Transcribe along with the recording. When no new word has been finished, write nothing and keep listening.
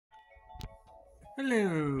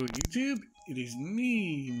Hello, YouTube. It is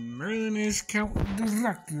me, Merlin is Count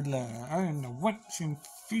Dracula. I am the once and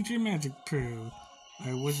future Magic Pro.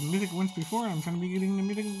 I was Mythic once before, I'm trying to be getting the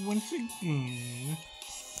Mythic once again.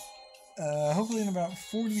 Hopefully in about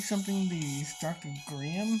 40-something days. Dr.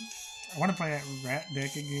 Graham. I want to play that rat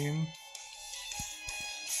deck again.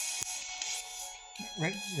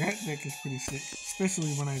 Rat deck is pretty sick,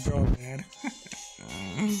 especially when I draw bad.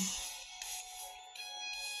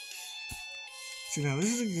 So now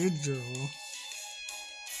this is a good draw.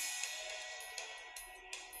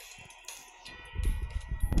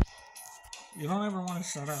 You don't ever want to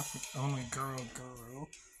start off with only girl.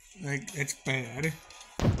 Like, it's bad.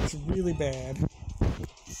 It's really bad.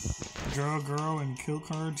 Draw girl and kill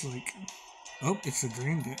cards like... Oh, it's a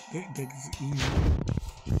dream deck. That deck is easy.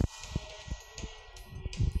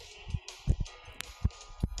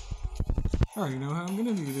 I already know how I'm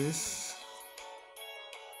gonna do this.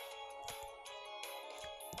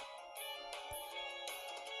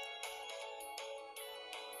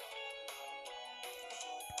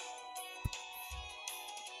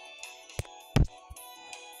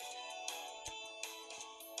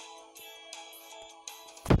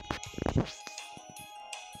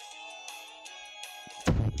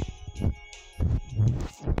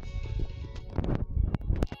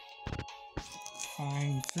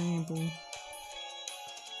 Fine, simple.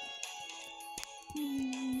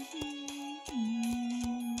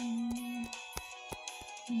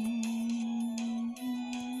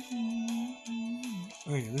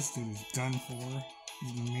 Oh yeah, this dude is done for.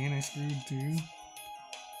 He's mana screwed too.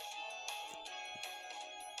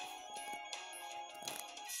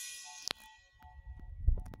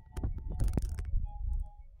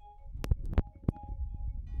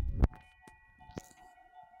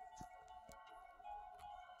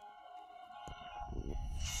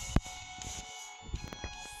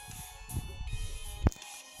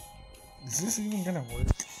 Is this even gonna work?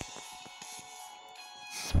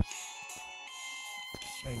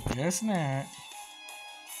 I guess not.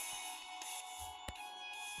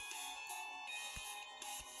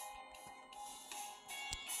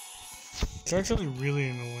 It's actually really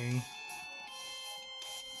annoying.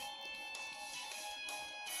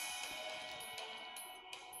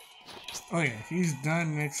 Oh yeah, he's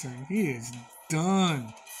done next turn. He is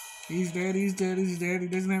done. He's dead, he's dead, he's dead. He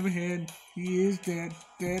doesn't have a head. He is dead,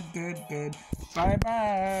 dead.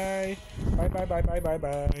 Bye-bye.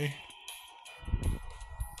 Bye.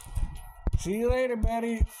 See you later,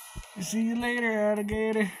 buddy. See you later,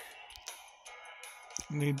 alligator.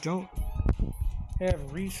 And they don't have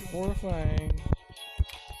reach or flying.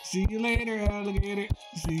 See you later, alligator.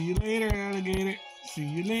 See you later, alligator. See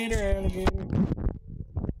you later, alligator.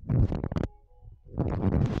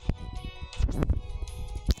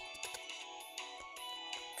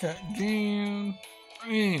 Cut down.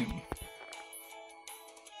 Bam.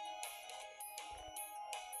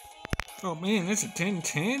 Oh man, that's a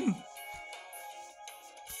 10-10?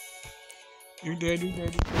 You're dead. You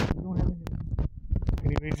don't have a head.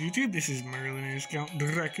 Anyways, YouTube, this is Merlin is Count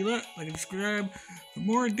Dracula. Like and subscribe for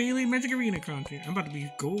more daily Magic Arena content. I'm about to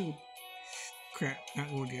be gold. Crap, not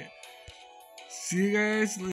gold yet. See you guys later.